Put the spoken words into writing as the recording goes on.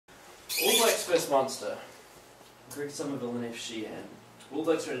vs Munster. Greg Somerville and F. Sheehan. All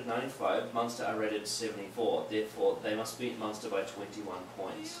Blacks rated 95, Munster are rated 74. Therefore, they must beat Munster by 21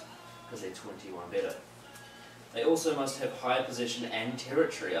 points, because they're 21 better. They also must have higher possession and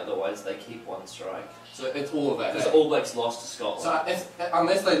territory, otherwise they keep one strike. So it's all of that. Because All Blacks lost to Scotland. So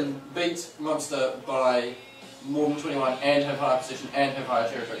unless they beat Munster by more than 21 and have higher possession and have higher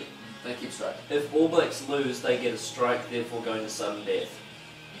territory, they keep strike. If All Blacks lose, they get a strike, therefore going to sudden death.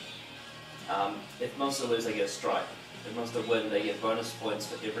 If Munster lose, they get a strike. If Munster win, they get bonus points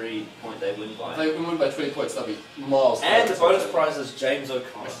for every point they win by. If they win by 20 points, they'll be miles. And the bonus prize is James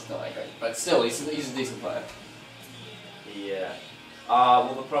O'Connor. Which is not that great, but still, he's a decent player. Yeah.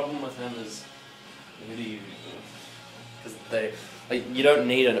 Well, the problem with him is, who do you? Because you don't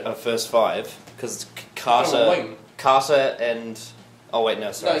need a first five because Carter and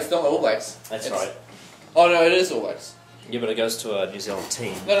no, sorry. No, it's not All Blacks. That's right. Oh no, it is All Blacks. Yeah, but it goes to a New Zealand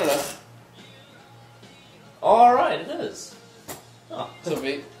team. No. All right, it is. Oh. So it'll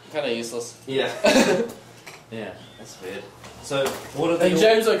be kind of useless. Yeah. Yeah, that's weird. So what are the? And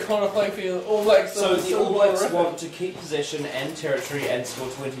James O'Connor playing for the All Blacks. So the All Blacks want to keep possession and territory and score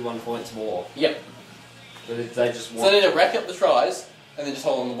 21 points more. Yep. But they just want. So they need to rack up the tries and then just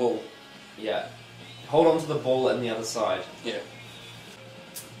hold on the ball. Yeah. Hold on to the ball on the other side. Yeah.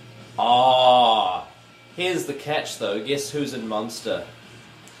 Ah. Here's the catch though. Guess who's in Munster?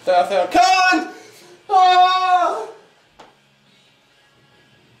 Khan! Ah!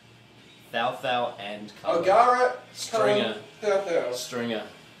 Thou and Cullen. O'Gara, Stringer. Thou. Stringer.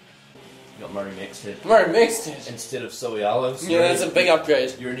 You got Murray Mexted. Murray mixed it. Instead of Soialo. Yeah, that's a big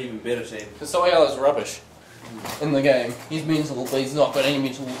upgrade. You're an even better team. Because Soialo's rubbish in the game. He's mental, but he's not got any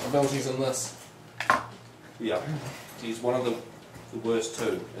mental abilities in this. Yeah. He's one of the worst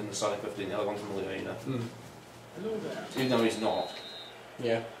two in the starting 15. The other one's Molina. Even though he's not.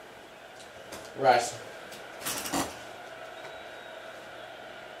 Yeah. Right.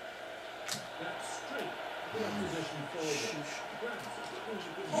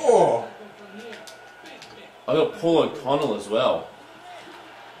 Oh! I got Paul O'Connell as well.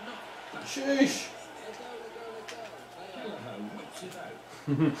 Sheesh! I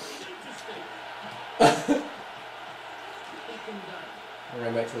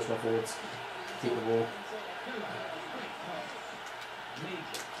ran back towards my forwards. Keep the ball.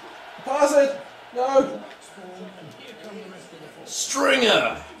 Pass it! No!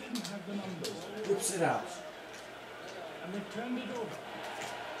 Stringer! Whips it out.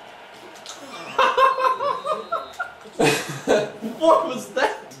 What was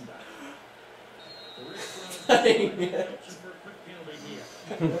that? Yeah,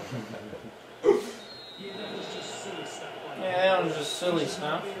 that was just silly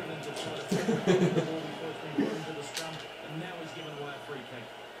stuff.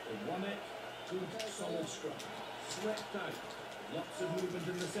 Lots of movement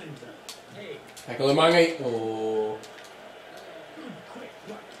in the centre. Hey. Tackle Mangi. Oh. Good quick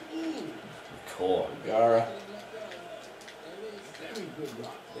ruck. Cool. Gara. Very good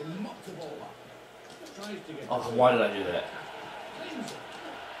ruck. They mopped the ball up. Tries to get. Oh, why did I do that?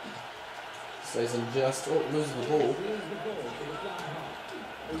 Stays in just. Oh, loses the ball. Here's the ball to the fly half.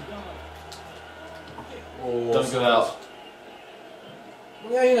 Oh, Don't go out.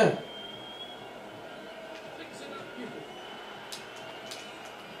 Yeah, you know.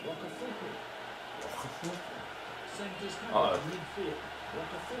 Uh-oh.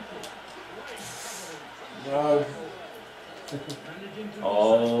 No.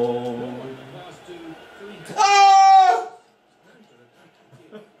 Oh. Ah!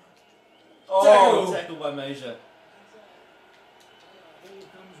 Oh! Tackled by Major.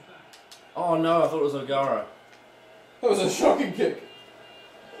 Oh no, I thought it was O'Gara. That was a shocking kick.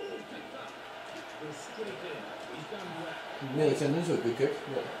 Nearly turned into a good kick.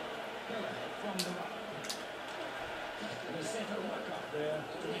 Yeah.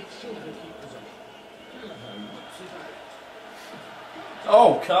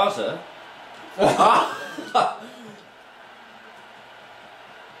 Oh, Carter.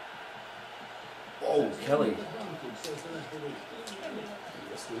 Oh, Kelly.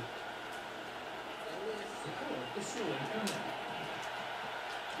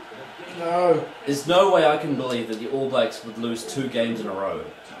 No. There's no way I can believe that the All Blacks would lose 2 games in a row.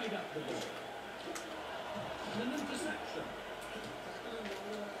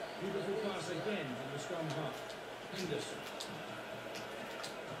 Beautiful pass again from the scrum half. Henderson.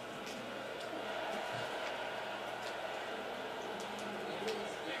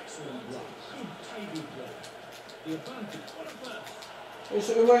 Excellent run. Good table play. The advantage. What a burst. Where's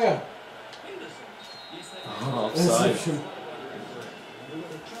Umaya? Henderson. Yes, they Oh, offside.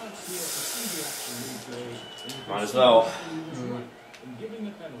 chance here to see the action replay. Might as well. And giving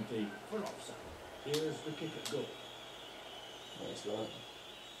a penalty for offside. Here's the kick at goal. That's right.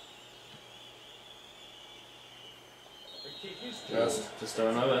 The kick is Just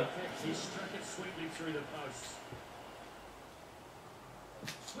thrown over. He struck it sweetly through the post.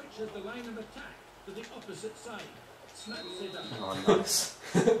 Switches the line of attack to the opposite side. Snaps it up. Oh, nice.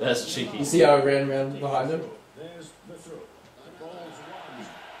 That's cheeky. You see how I ran around behind him? There's the throw. The ball's won.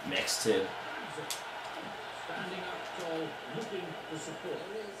 Next hit. Standing up tall, looking for support.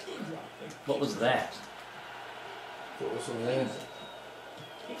 Good drop. What was that? What was on there?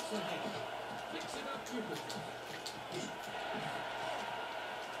 Kicks ahead. Picks it up beautifully.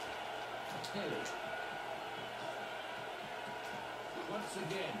 Kelly. Once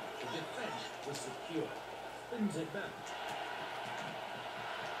again, the defence was secure. Spins it back.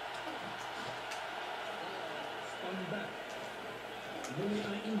 Spun back. Louis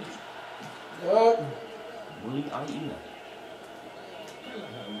Aina. Oh! Willie Aina.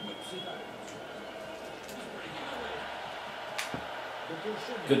 Kelleher whips it out. The push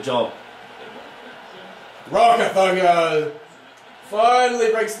Good job. Rockethogo! Finally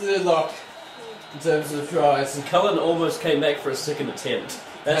breaks the deadlock in terms of tries. And Cullen almost came back for a second attempt.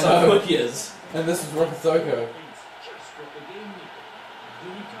 That's I how know. quick he is. And this is Rockethogo. just what the game needed.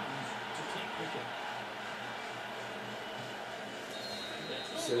 Here he comes to take the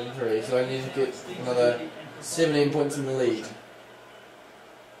kick. 7-3, so I need to get another 17 points in the lead.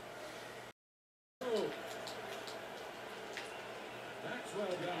 That's well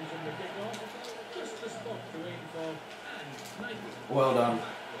done from the kick-off. Just the spot to aim for, and Michael. Well done.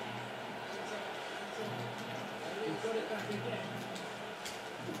 He's got it back again.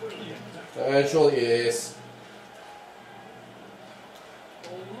 Brilliant. Surely yes.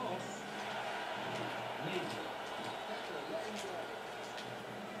 Ball lost. Nathan.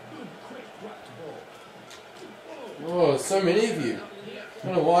 Good quick whacked ball. Oh, so many of you. I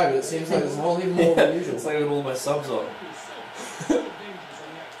don't know why, but it seems like there's a whole heap more than usual. It's like I got all my subs on.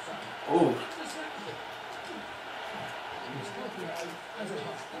 Oh.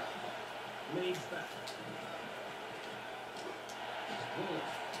 Laid back.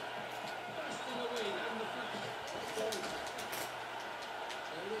 Wallace. Bursting away down the flank.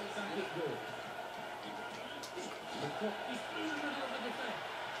 Back it goes. The clock is through the middle of the defence.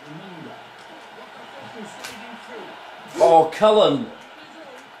 Remember. Wakafoko sliding through. Oh, Cullen.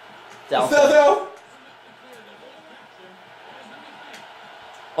 Down.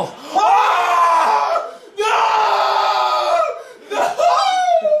 Oh. No! No!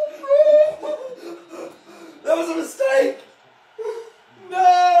 That was a mistake!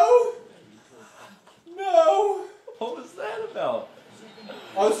 No! No! What was that about?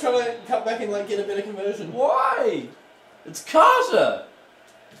 I was trying to cut back and like get a better conversion. Why? It's Carter.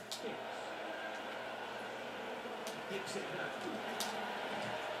 Picks it back.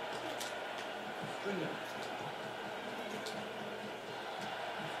 Stringer.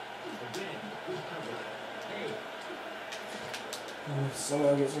 Again, good cover. Hey, Oh, so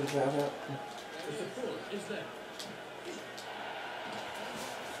I'll get some shout out. the support is there.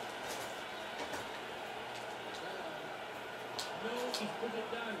 No, he's put it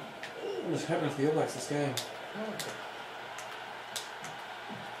down. I'm just hoping for the All Blacks this game. Carter.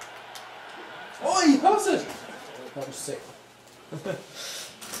 Oh, you passed it! That was sick. What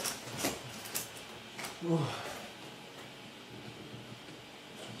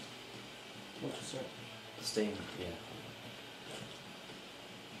was that? Steam, yeah.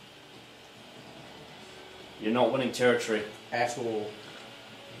 You're not winning territory. At all.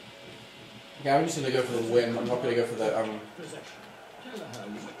 Okay, I'm just gonna go for the win. I'm not gonna go for the Possession. Kelleher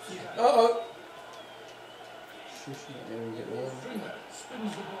whips it out. Uh-oh! Shush, not even get one. Stringer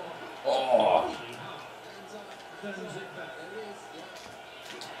spins the ball. Oh. Really hard. Turns it back.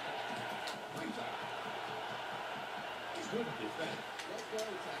 Good defense.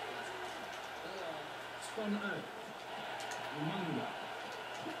 Spun out. Umanga.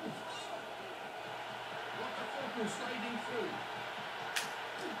 Wakafoko sliding through.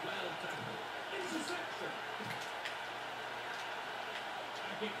 Well tackled. Interception.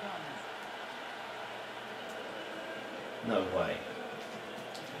 Back it comes. No way.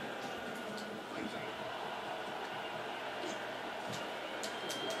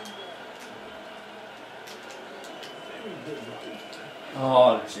 Very good run.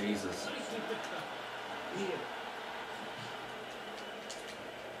 Oh, Jesus. Nicely picked up. Here.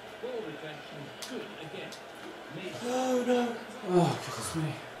 Ball retention. Good again. Made Oh no! Oh, goodness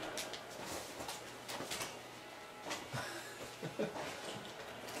me.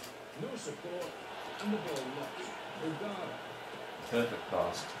 no support and the ball lost. O'Gara. Perfect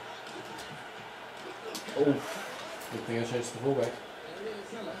pass. Oh. Good thing I changed the fullback.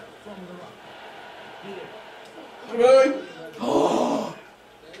 From the ruck. Here. I'm going! Oh!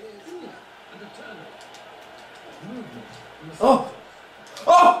 And a turn. Movement. In the Oh!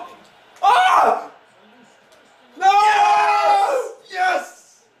 Oh! Ah! No!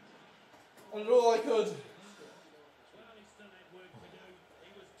 Yes! I did all I could. Well, he still had work to do. He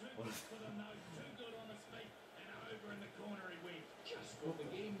was too good for the nose, too good on his feet, and over in the corner he went. Just what the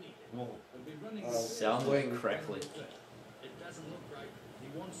game needed. He'll be running. Sounds Wing. crackly. It doesn't look great. He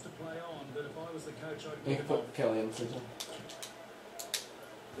wants to play on, but if I was the coach, I'd You get can him off. put Kelly in the centre.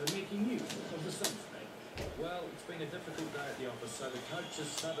 They're making use of the subs mate. Well, it's been a difficult day at the office, so the coach is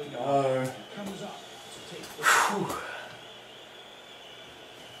subbing Oh. comes up to take the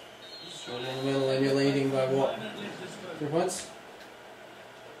Strong in the middle and you're leading by what? 3 points?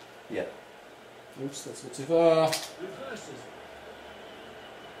 Yeah. Oops, that's a bit too far. reverses.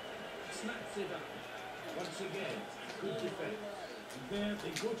 Snaps it up. Once again, good defense. And there they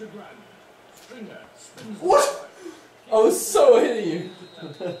go to ground. Stringer spins the What? ball. I was so ahead of you.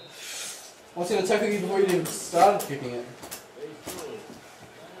 I was going to tackle you before you even started kicking it. They throw.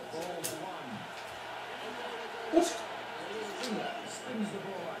 Ball's one. What? Stringer spins the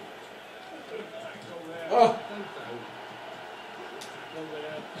ball out. Good tackle there. Oh. Tackle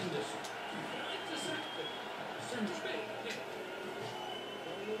there. Henderson. Intercepted. Sends it back.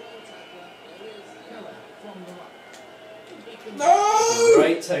 Keller from the ruck. No!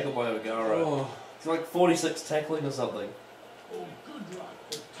 Great tackle by O'Gara. Oh. It's like 46 tackling or something. Oh, good ruck.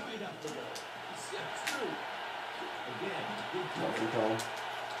 They tied up the ball. He slips through. Again, good Not tackle. from Colin.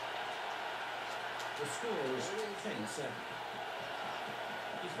 The score is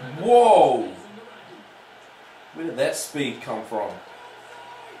 10-7. Whoa! Where did that speed come from?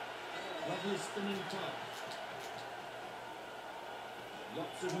 Lovely spinning top.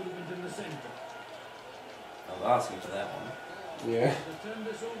 Lots of movement in the centre. I was asking for that one. Yeah, To turn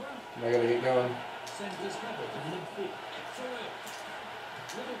this over, I gotta get going. centre's covered in midfield. Extra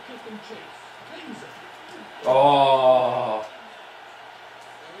little kick and chase. Cleans it. Oh!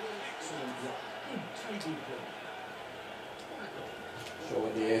 Excellent block. Good tidy play. Tackle. Sure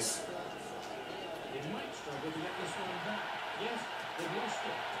with the yes. They might struggle to get this one back. Yes, they've lost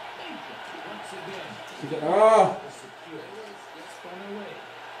it. Danger. Once again. Keep it. Ah! Is secure. Spun away.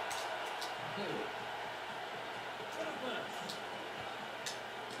 Kelly.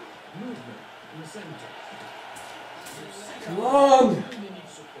 Movement in the centre. Come on! And they need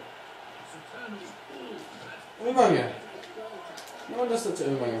support. Sutarno's pull. Umanga. No one does that to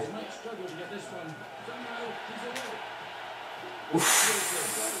Umanga. They might struggle to get this one. Somehow he's away.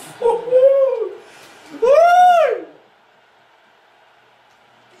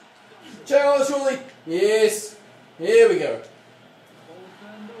 Challenge, surely! Yes! Here we go. Ball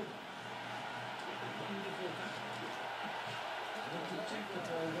turned over. Wonderful tackle. They protect the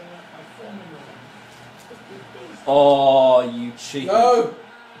ball there by forming one. Oh, you cheat. No! And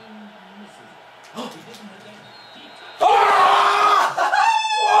misses. He didn't have that deep. Ah!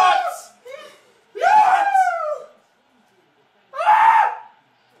 What? Yes! Ah!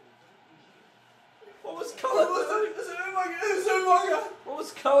 What was Cullen doing? Is it Umanga? It's Umanga! What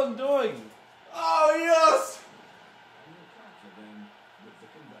was Cullen doing? Oh, yes! And the counter then with the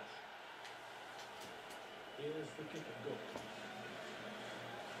conversion. Here's the kick of goal.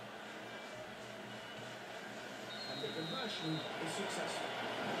 And the conversion is successful.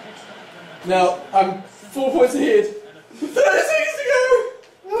 Next time from that- Now, I'm 4 points ahead. 30 seconds to go!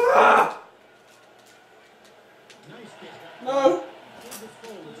 Ah! Nice kick. No! Give this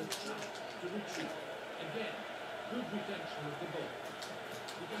forward a chance to retreat. Again, good retention of the ball.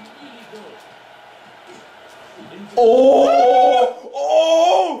 He can really go. Into Oh!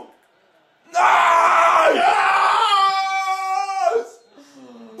 Oh! No! Yes!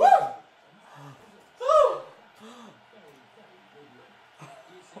 Woo! Oh!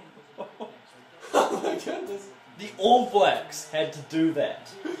 Oh my goodness. The All Blacks had to do that.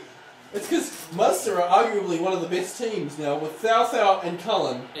 It's because Munster are arguably one of the best teams now with Thau and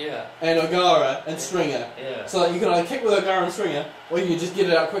Cullen Yeah. and O'Gara and Stringer. Yeah. So you can either kick with O'Gara and Stringer or you can just get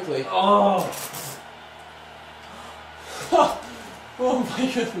it out quickly. Oh! Oh my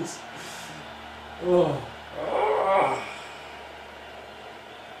goodness. Oh.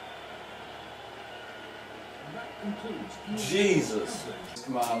 And that concludes. Jesus.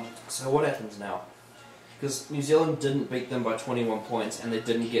 Command. So what happens now? Because New Zealand didn't beat them by 21 points and they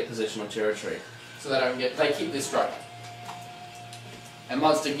didn't get possession of territory. So they keep their strike. And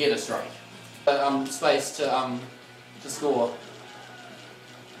Munster get a strike. Space to score.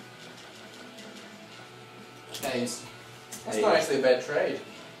 Hayes. That's not actually a bad trade.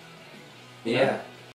 Yeah.